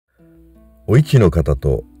お市の方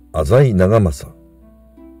と浅井長政。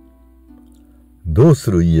どう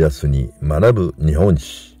する家康に学ぶ日本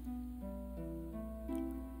史。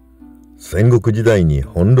戦国時代に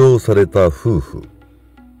翻弄された夫婦。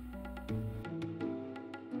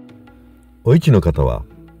お市の方は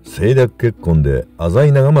政略結婚で浅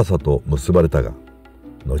井長政と結ばれたが、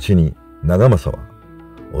後に長政は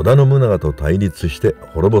織田信長と対立して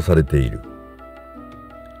滅ぼされている。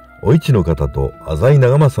お市の方と浅井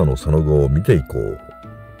長政のその後を見ていこう。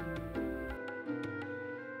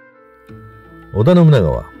織田信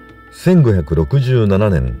長は1567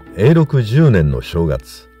年永禄10年の正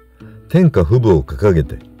月、天下布武を掲げ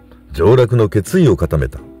て上洛の決意を固め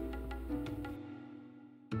た。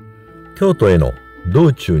京都への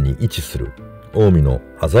道中に位置する近江の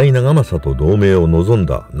浅井長政と同盟を望ん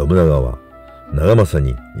だ信長は、長政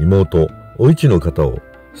に妹お市の方を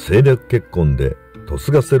政略結婚で嫁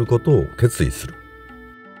がせることを決意する。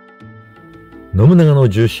信長の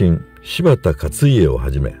重臣柴田勝家をは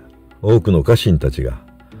じめ、多くの家臣たちが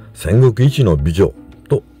戦国一の美女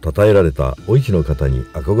と称えられたお市の方に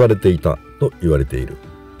憧れていたと言われている。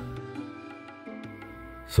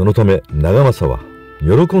そのため長政は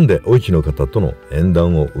喜んでお市の方との縁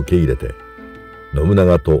談を受け入れて、信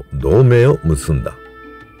長と同盟を結んだ。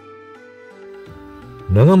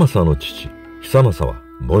長政の父久政は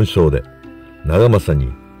梵鐘で、長政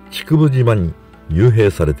に竹生島に幽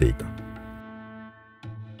閉されていた。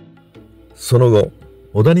その後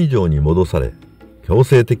小谷城に戻され、強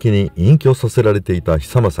制的に隠居させられていた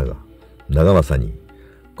久政が長政に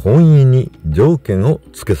婚姻に条件を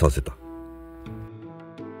付けさせた。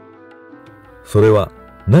それは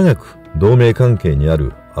長く同盟関係にあ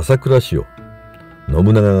る朝倉氏を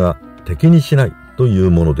信長が敵にしないとい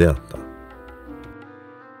うものであった。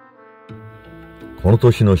この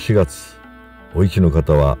年の4月、お市の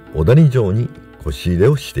方は小谷城に腰入れ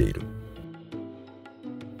をしている。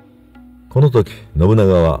この時信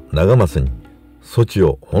長は長政に、そち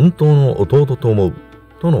を本当の弟と思う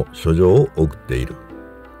との書状を送っている。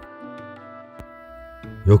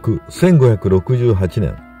翌1568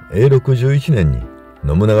年永禄11年に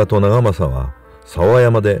信長と長政は沢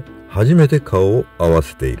山で初めて顔を合わ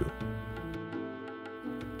せている。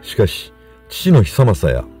しかし父の久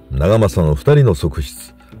政や長政の二人の側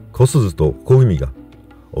室小鈴と小文が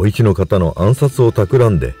お市の方の暗殺を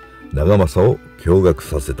企んで長政を驚愕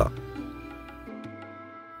させた。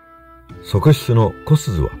側室の小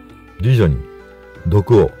鈴は次女に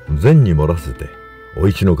毒を善に漏らせてお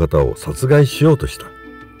市の方を殺害しようとした。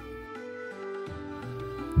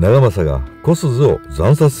長政が小鈴を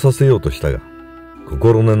惨殺させようとしたが、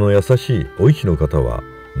心根の優しいお市の方は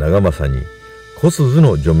長政に小鈴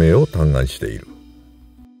の除名を嘆願している。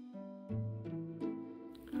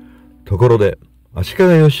ところで足利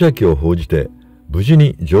義昭を奉じて無事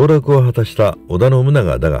に上洛を果たした織田信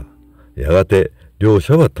長だが、やがて両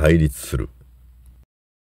者は対立する。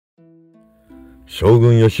将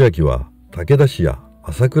軍義昭は武田氏や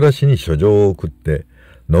朝倉氏に書状を送って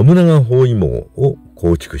信長包囲網を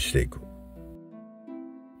構築していく。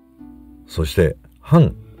そして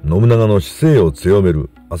反信長の姿勢を強める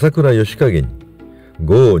朝倉義景に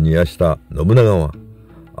業を煮やした信長は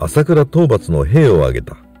朝倉討伐の兵を挙げ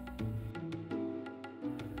た。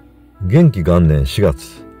元亀元年4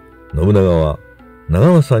月、信長は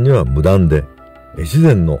長政には無断で越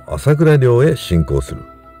前の朝倉領へ侵攻する。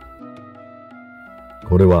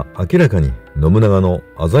これは明らかに信長の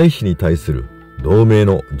浅井氏に対する同盟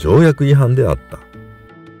の条約違反であった。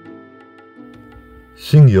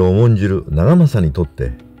真偽を重んじる長政にとっ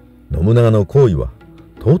て信長の行為は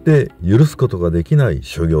到底許すことができない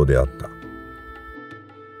所業であった。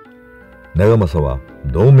長政は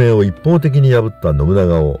同盟を一方的に破った信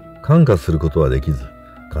長を看過することはできず、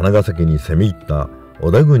金ヶ崎に攻め入った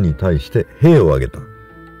織田軍に対して兵を挙げた。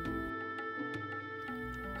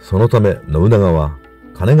そのため信長は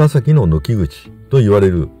金ヶ崎の抜き口と言わ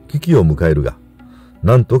れる危機を迎えるが、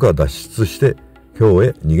なんとか脱出して京へ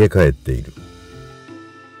逃げ帰っている。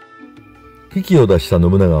危機を脱した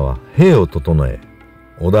信長は兵を整え、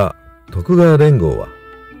織田徳川連合は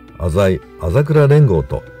浅井朝倉連合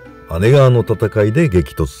と姉川の戦いで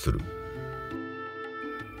激突する。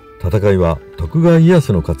戦いは徳川家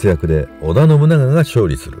康の活躍で織田信長が勝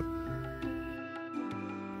利する。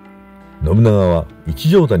信長は一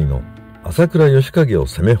条谷の朝倉義景を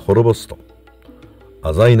攻め滅ぼすと、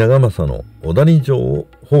浅井長政の小谷城を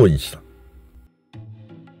包囲した。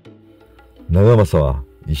長政は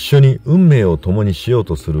一緒に運命を共にしよう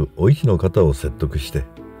とするお市の方を説得して、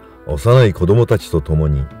幼い子供たちと共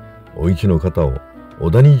にお市の方を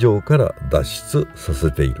小谷城から脱出さ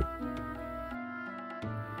せている。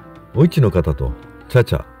お市の方と茶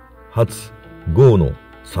々、初、郷の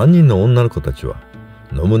3人の女の子たちは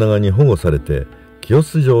信長に保護されて清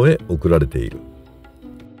洲城へ送られている。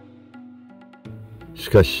し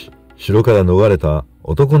かし城から逃れた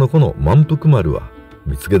男の子の満腹丸は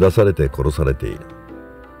見つけ出されて殺されている。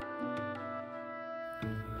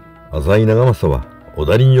浅井長政は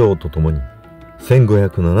織田信長と共に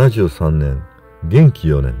1573年元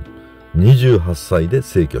亀4年28歳で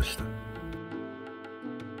逝去した。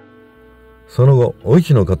その後、お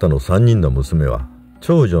市の方の3人の娘は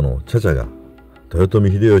長女の茶々が豊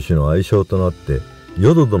臣秀吉の愛称となって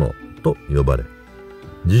淀殿と呼ばれ、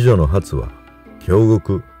次女の初は京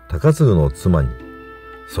極高次の妻に、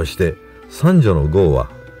そして三女の江は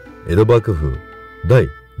江戸幕府第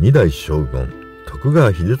二代将軍徳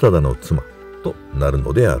川秀忠の妻となる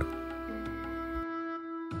のである。